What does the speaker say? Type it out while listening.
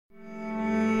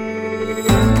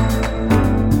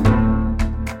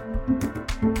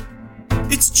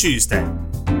Tuesday,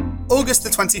 August the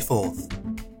 24th,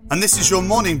 and this is your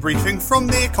morning briefing from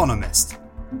The Economist.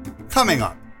 Coming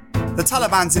up, the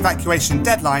Taliban's evacuation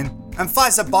deadline and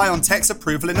Pfizer-BioNTech's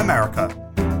approval in America.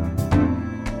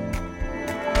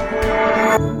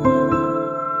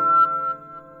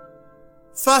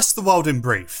 First, the world in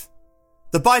brief.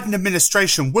 The Biden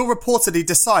administration will reportedly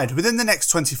decide within the next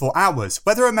 24 hours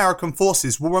whether American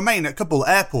forces will remain at Kabul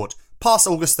airport past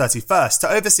August 31st to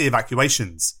oversee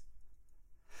evacuations.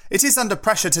 It is under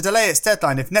pressure to delay its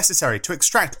deadline if necessary to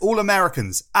extract all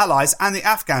Americans, allies and the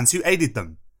Afghans who aided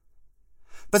them.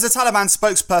 But a Taliban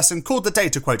spokesperson called the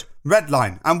date a, quote, red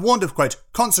line and warned of, quote,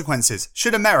 consequences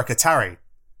should America tarry.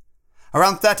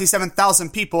 Around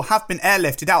 37,000 people have been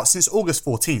airlifted out since August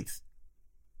 14th.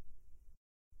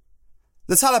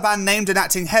 The Taliban named an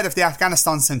acting head of the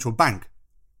Afghanistan Central Bank.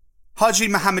 Haji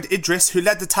Mohammed Idris, who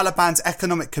led the Taliban's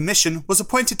Economic Commission, was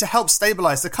appointed to help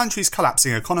stabilise the country's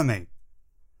collapsing economy.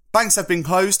 Banks have been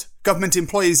closed, government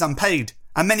employees unpaid,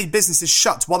 and many businesses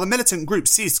shut while the militant group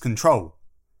seized control.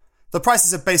 The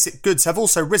prices of basic goods have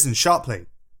also risen sharply.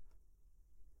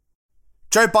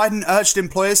 Joe Biden urged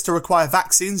employers to require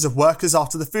vaccines of workers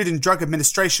after the Food and Drug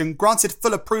Administration granted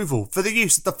full approval for the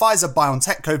use of the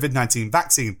Pfizer-BioNTech COVID-19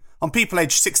 vaccine on people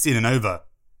aged 16 and over.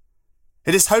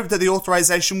 It is hoped that the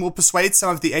authorization will persuade some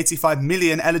of the 85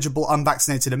 million eligible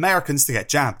unvaccinated Americans to get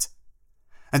jabbed.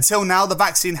 Until now, the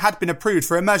vaccine had been approved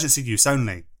for emergency use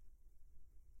only.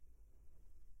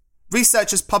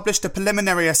 Researchers published a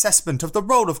preliminary assessment of the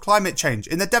role of climate change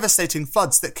in the devastating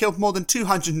floods that killed more than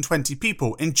 220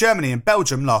 people in Germany and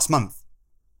Belgium last month.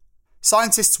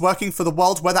 Scientists working for the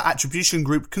World Weather Attribution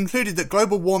Group concluded that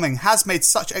global warming has made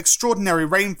such extraordinary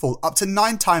rainfall up to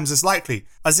 9 times as likely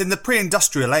as in the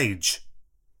pre-industrial age.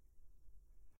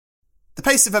 The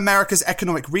pace of America's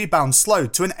economic rebound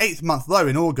slowed to an 8th-month low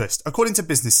in August, according to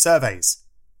business surveys.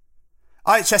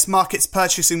 IHS Markit's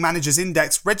Purchasing Managers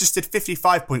Index registered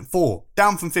 55.4,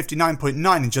 down from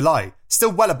 59.9 in July,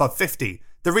 still well above 50,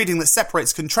 the reading that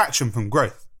separates contraction from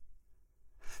growth.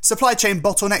 Supply chain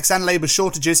bottlenecks and labour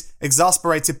shortages,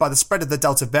 exasperated by the spread of the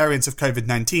Delta variant of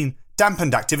COVID-19,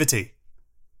 dampened activity.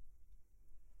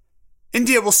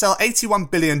 India will sell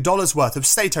 $81 billion worth of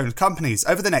state-owned companies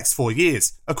over the next 4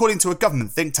 years, according to a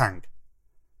government think tank.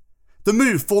 The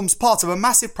move forms part of a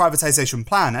massive privatisation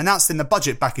plan announced in the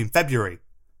budget back in February.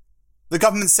 The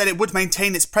government said it would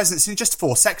maintain its presence in just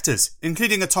 4 sectors,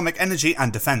 including atomic energy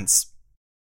and defence.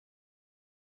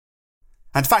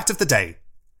 And fact of the day: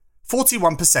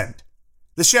 41%.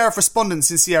 The share of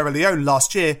respondents in Sierra Leone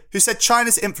last year who said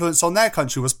China's influence on their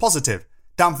country was positive,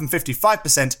 down from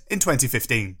 55% in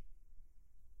 2015.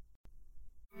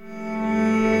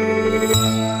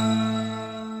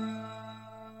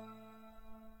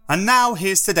 And now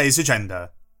here's today's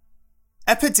agenda.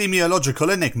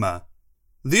 Epidemiological enigma: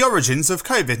 the origins of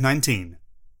COVID-19.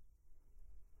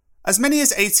 As many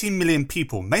as 18 million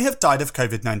people may have died of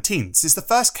COVID-19 since the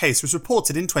first case was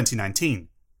reported in 2019.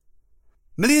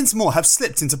 Millions more have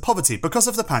slipped into poverty because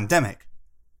of the pandemic.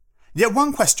 Yet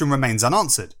one question remains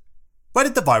unanswered. Where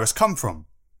did the virus come from?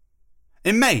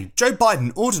 In May, Joe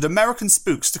Biden ordered American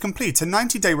spooks to complete a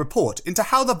 90-day report into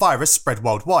how the virus spread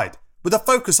worldwide, with a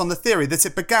focus on the theory that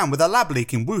it began with a lab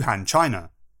leak in Wuhan, China.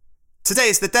 Today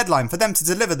is the deadline for them to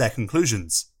deliver their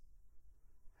conclusions.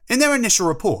 In their initial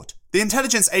report, the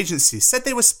intelligence agency said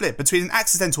they were split between an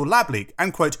accidental lab leak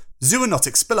and, quote,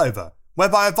 zoonotic spillover,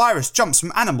 whereby a virus jumps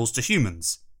from animals to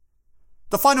humans.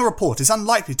 The final report is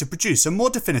unlikely to produce a more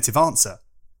definitive answer.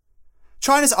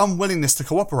 China's unwillingness to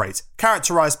cooperate,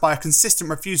 characterised by a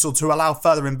consistent refusal to allow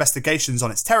further investigations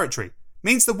on its territory,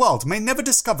 means the world may never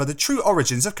discover the true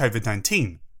origins of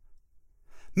COVID-19.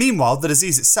 Meanwhile, the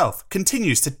disease itself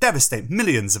continues to devastate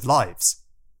millions of lives.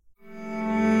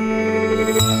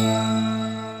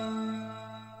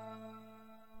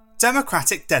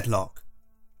 Democratic deadlock.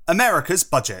 America's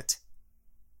budget.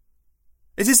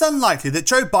 It is unlikely that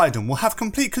Joe Biden will have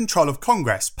complete control of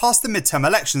Congress past the midterm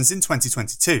elections in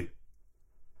 2022.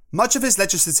 Much of his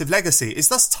legislative legacy is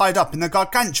thus tied up in the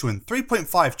gargantuan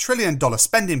 $3.5 trillion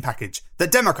spending package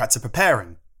that Democrats are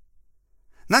preparing.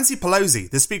 Nancy Pelosi,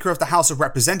 the Speaker of the House of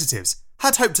Representatives,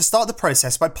 had hoped to start the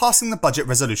process by passing the budget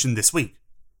resolution this week.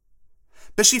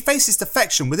 But she faces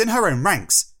defection within her own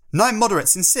ranks. 9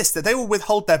 moderates insist that they will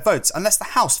withhold their votes unless the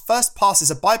House first passes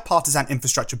a bipartisan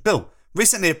infrastructure bill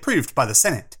recently approved by the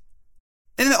Senate.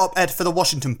 In an op-ed for the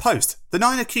Washington Post, the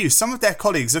 9 accused some of their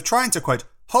colleagues of trying to, quote,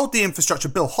 hold the infrastructure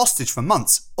bill hostage for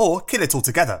months, or kill it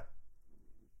altogether.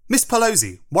 Ms.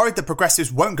 Pelosi, worried that progressives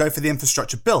won't go for the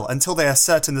infrastructure bill until they are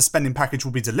certain the spending package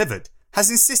will be delivered, has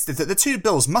insisted that the 2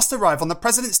 bills must arrive on the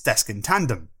president's desk in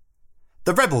tandem.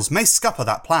 The rebels may scupper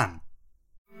that plan.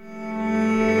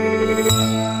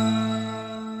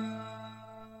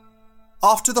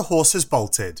 after the horse has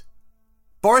bolted.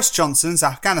 Boris Johnson's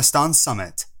Afghanistan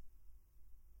summit.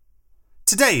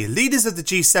 Today, leaders of the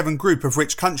G7 group of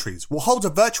rich countries will hold a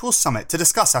virtual summit to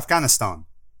discuss Afghanistan.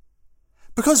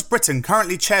 Because Britain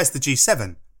currently chairs the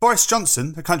G7, Boris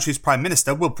Johnson, the country's Prime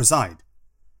Minister, will preside.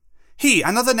 He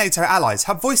and other NATO allies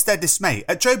have voiced their dismay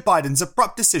at Joe Biden's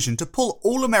abrupt decision to pull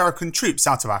all American troops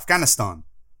out of Afghanistan.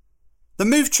 The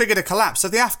move triggered a collapse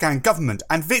of the Afghan government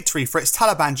and victory for its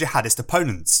Taliban jihadist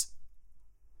opponents.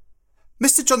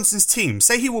 Mr. Johnson's team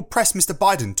say he will press Mr.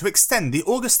 Biden to extend the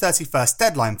August 31st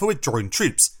deadline for withdrawing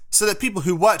troops so that people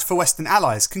who worked for Western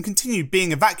allies can continue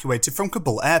being evacuated from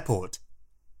Kabul airport.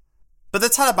 But the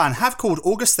Taliban have called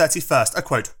August 31st a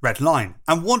quote, red line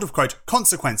and warned of quote,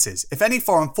 consequences if any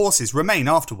foreign forces remain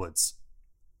afterwards.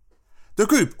 The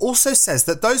group also says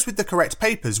that those with the correct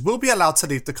papers will be allowed to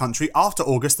leave the country after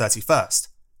August 31st.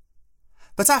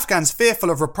 But Afghans fearful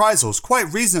of reprisals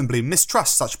quite reasonably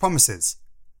mistrust such promises.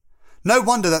 No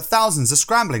wonder that thousands are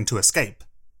scrambling to escape.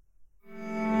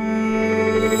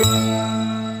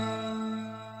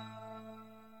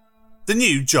 The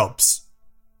new jobs.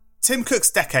 Tim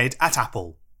Cook's decade at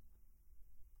Apple.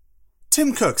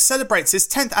 Tim Cook celebrates his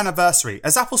 10th anniversary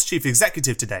as Apple's chief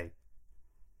executive today.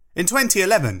 In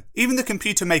 2011, even the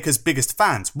computer maker's biggest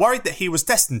fans worried that he was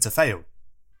destined to fail.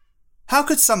 How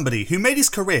could somebody who made his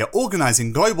career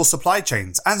organising global supply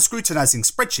chains and scrutinising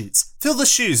spreadsheets fill the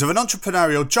shoes of an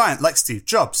entrepreneurial giant like Steve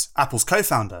Jobs, Apple's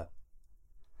co-founder?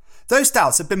 Those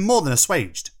doubts have been more than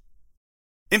assuaged.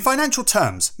 In financial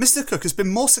terms, Mr. Cook has been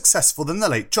more successful than the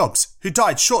late Jobs, who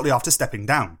died shortly after stepping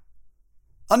down.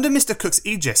 Under Mr. Cook's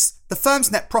aegis, the firm's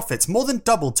net profits more than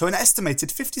doubled to an estimated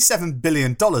 $57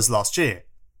 billion last year.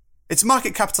 Its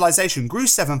market capitalisation grew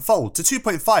sevenfold to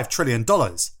 $2.5 trillion.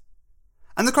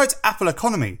 And the quote Apple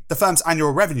economy, the firm's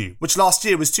annual revenue, which last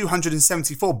year was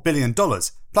 $274 billion,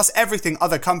 plus everything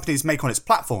other companies make on its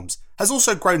platforms, has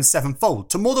also grown sevenfold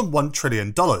to more than $1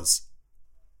 trillion.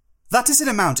 That is an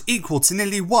amount equal to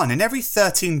nearly 1 in every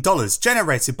 $13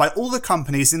 generated by all the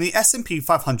companies in the S&P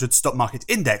 500 stock market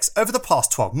index over the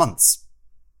past 12 months.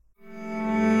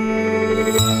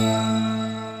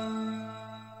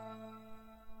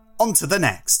 On to the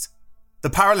next. The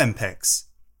Paralympics.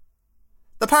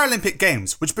 The Paralympic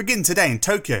Games, which begin today in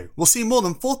Tokyo, will see more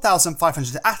than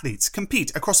 4,500 athletes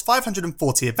compete across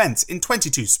 540 events in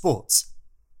 22 sports.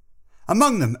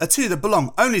 Among them are two that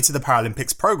belong only to the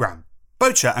Paralympics programme,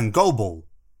 boccia and goalball.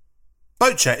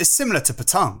 Boccia is similar to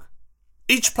petanque.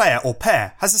 Each player or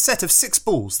pair has a set of 6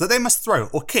 balls that they must throw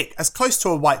or kick as close to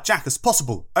a white jack as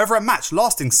possible over a match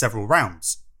lasting several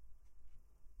rounds.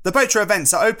 The boccia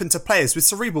events are open to players with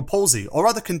cerebral palsy or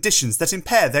other conditions that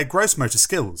impair their gross motor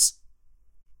skills.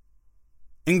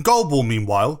 In goalball,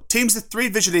 meanwhile, teams of 3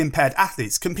 visually impaired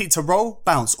athletes compete to roll,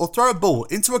 bounce or throw a ball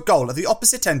into a goal at the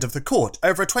opposite end of the court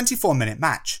over a 24-minute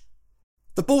match.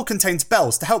 The ball contains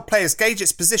bells to help players gauge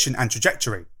its position and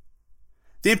trajectory.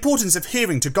 The importance of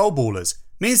hearing to goalballers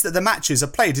means that the matches are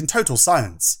played in total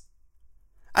silence.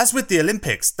 As with the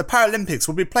Olympics, the Paralympics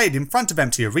will be played in front of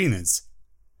empty arenas.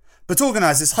 But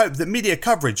organisers hope that media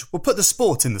coverage will put the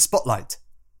sport in the spotlight.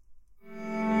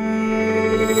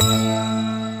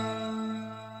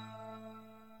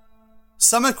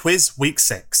 Summer Quiz Week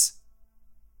 6.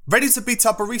 Ready to beat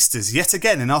our baristas yet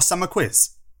again in our summer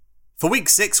quiz? For Week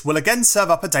 6, we'll again serve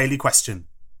up a daily question.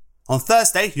 On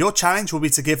Thursday, your challenge will be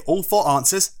to give all 4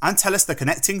 answers and tell us the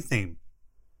connecting theme.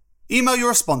 Email your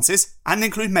responses and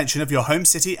include mention of your home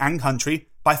city and country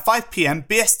by 5 PM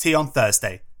BST on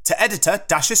Thursday to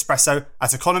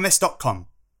editor-espresso@economist.com.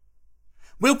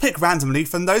 We'll pick randomly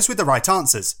from those with the right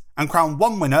answers and crown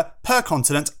 1 winner per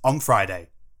continent on Friday.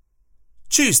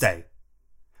 Tuesday.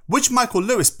 Which Michael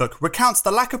Lewis book recounts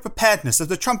the lack of preparedness of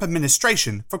the Trump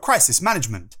administration for crisis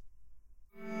management?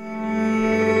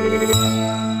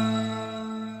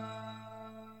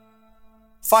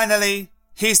 Finally,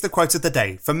 here's the quote of the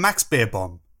day from Max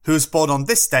Beerbohm, who was born on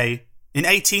this day in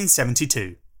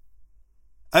 1872.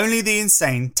 Only the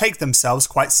insane take themselves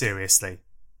quite seriously.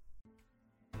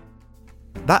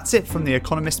 That's it from the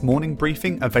Economist morning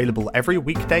briefing, available every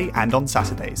weekday and on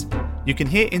Saturdays. You can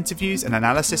hear interviews and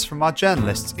analysis from our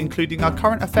journalists, including our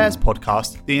current affairs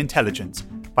podcast, The Intelligence,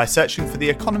 by searching for The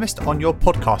Economist on your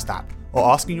podcast app or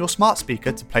asking your smart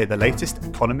speaker to play the latest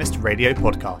Economist radio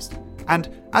podcast. And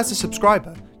as a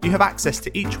subscriber, you have access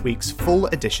to each week's full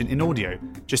edition in audio.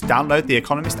 Just download the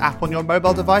Economist app on your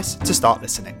mobile device to start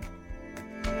listening.